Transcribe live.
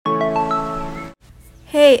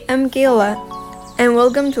Hey, I'm Kayla, and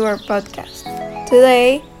welcome to our podcast.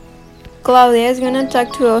 Today, Claudia is going to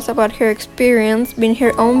talk to us about her experience being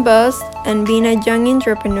her own boss and being a young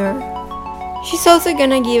entrepreneur. She's also going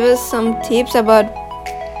to give us some tips about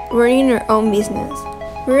running your own business.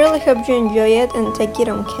 We really hope you enjoy it and take it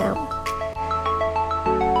on count.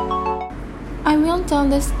 I will tell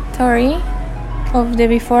the story of the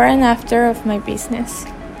before and after of my business.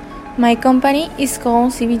 My company is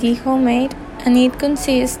called CBD Homemade, and it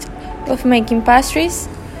consists of making pastries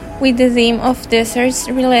with the theme of desserts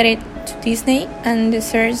related to Disney and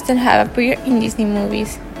desserts that have appeared in Disney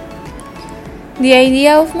movies. The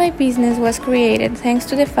idea of my business was created thanks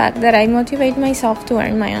to the fact that I motivate myself to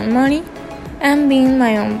earn my own money and being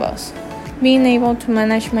my own boss, being able to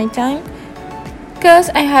manage my time. Because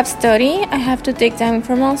I have study, I have to take time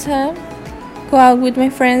for myself, go out with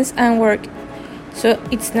my friends and work, so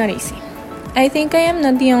it's not easy. I think I am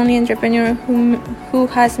not the only entrepreneur who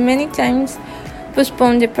has many times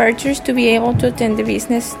postponed departures to be able to attend the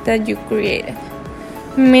business that you created.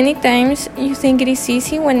 Many times you think it is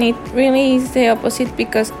easy when it really is the opposite,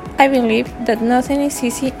 because I believe that nothing is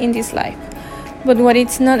easy in this life, but what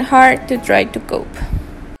it's not hard to try to cope.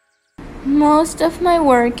 Most of my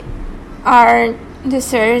work are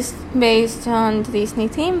desserts based on the Disney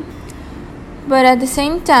theme. But at the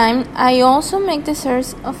same time, I also make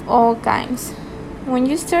desserts of all kinds. When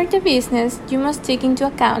you start a business, you must take into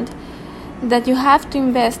account that you have to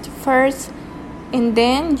invest first, and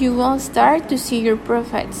then you will start to see your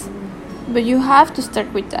profits. But you have to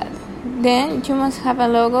start with that. Then you must have a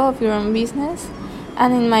logo of your own business,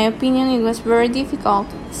 and in my opinion it was very difficult,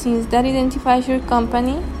 since that identifies your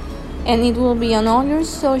company and it will be on all your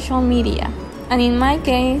social media. And in my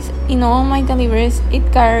case, in all my deliveries,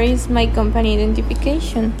 it carries my company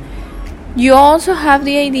identification. You also have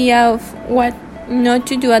the idea of what not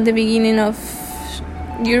to do at the beginning of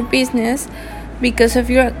your business because of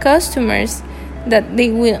your customers, that they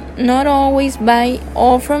will not always buy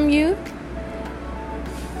all from you.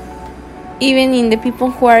 Even in the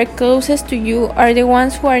people who are closest to you are the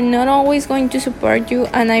ones who are not always going to support you,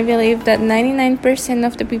 and I believe that 99%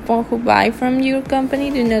 of the people who buy from your company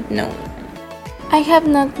do not know. I have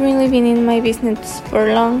not really been in my business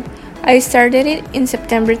for long. I started it in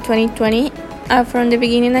September 2020. From the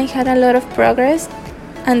beginning I had a lot of progress,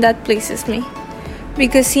 and that pleases me.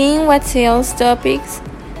 Because seeing what sales topics,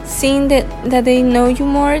 seeing that they know you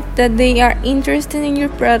more, that they are interested in your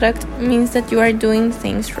product, means that you are doing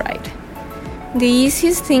things right. The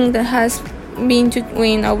easiest thing that has been to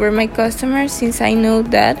win over my customers, since I know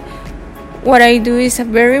that what I do is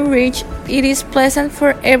very rich, it is pleasant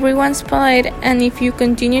for everyone's palate, and if you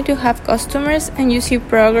continue to have customers and you see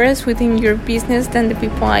progress within your business than the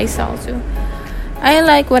people I sell to. I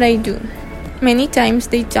like what I do. Many times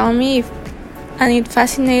they tell me and it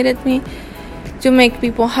fascinated me to make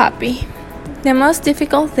people happy. The most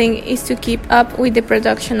difficult thing is to keep up with the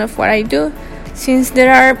production of what I do, since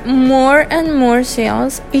there are more and more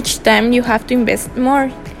sales each time. You have to invest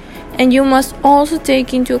more. And you must also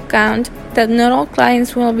take into account that not all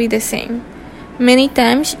clients will be the same. Many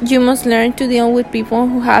times you must learn to deal with people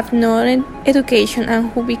who have no education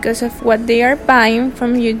and who, because of what they are buying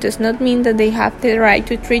from you, does not mean that they have the right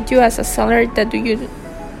to treat you as a seller that you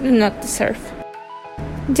do not deserve.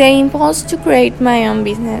 The impulse to create my own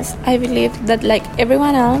business, I believe that like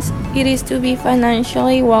everyone else, it is to be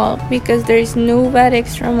financially well, because there is no bad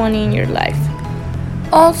extra money in your life.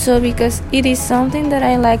 Also because it is something that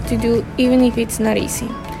I like to do, even if it's not easy.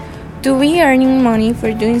 To be earning money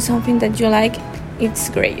for doing something that you like, it's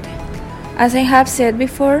great. As I have said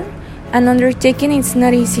before, an undertaking is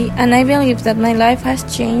not easy, and I believe that my life has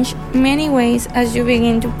changed many ways as you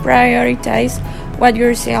begin to prioritize what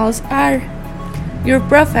your sales are, your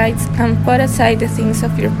profits, and put aside the things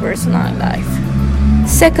of your personal life.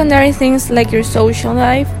 Secondary things like your social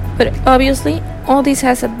life, but obviously all this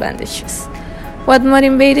has advantages. What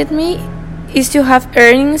motivated me is to have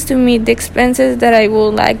earnings to meet the expenses that I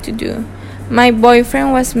would like to do. My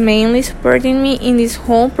boyfriend was mainly supporting me in this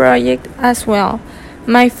whole project as well.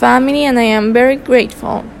 My family, and I am very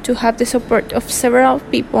grateful to have the support of several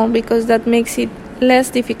people, because that makes it less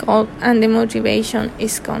difficult and the motivation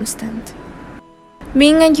is constant.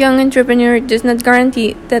 Being a young entrepreneur does not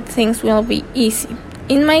guarantee that things will be easy.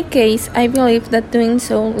 In my case, I believe that doing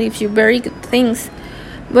so leaves you very good things.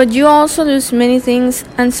 But you also lose many things,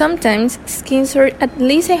 and sometimes skins, or at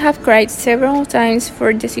least I have cried several times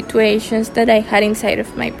for the situations that I had inside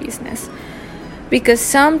of my business. Because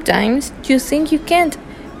sometimes you think you can't.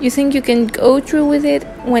 You think you can go through with it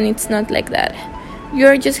when it's not like that.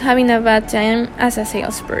 You're just having a bad time as a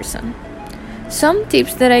salesperson. Some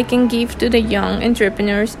tips that I can give to the young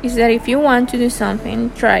entrepreneurs is that if you want to do something,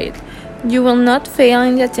 try it. You will not fail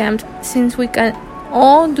in the attempt, since we can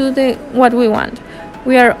all do what we want.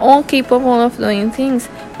 We are all capable of doing things.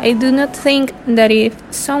 I do not think that if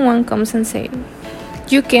someone comes and says,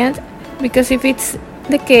 you can't, because if it's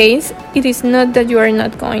the case, it is not that you are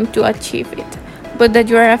not going to achieve it, but that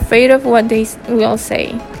you are afraid of what they will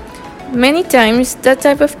say. Many times, that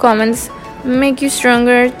type of comments make you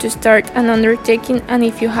stronger to start an undertaking, and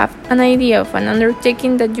if you have an idea of an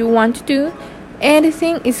undertaking that you want to do,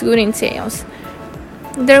 anything is good in sales.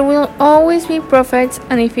 There will always be profits,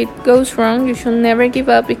 and if it goes wrong, you should never give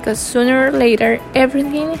up, because sooner or later,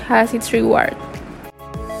 everything has its reward.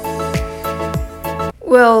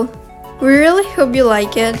 Well, we really hope you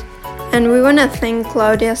like it, and we want to thank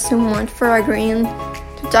Claudia so much for agreeing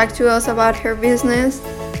to talk to us about her business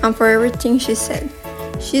and for everything she said.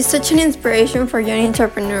 She's such an inspiration for young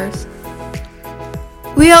entrepreneurs.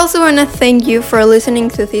 We also want to thank you for listening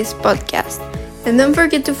to this podcast. And don't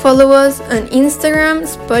forget to follow us on Instagram,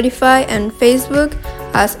 Spotify, and Facebook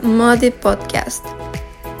as Modi Podcast.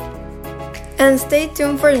 And stay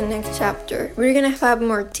tuned for the next chapter. We're gonna have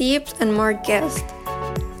more tips and more guests.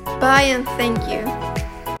 Bye and thank you.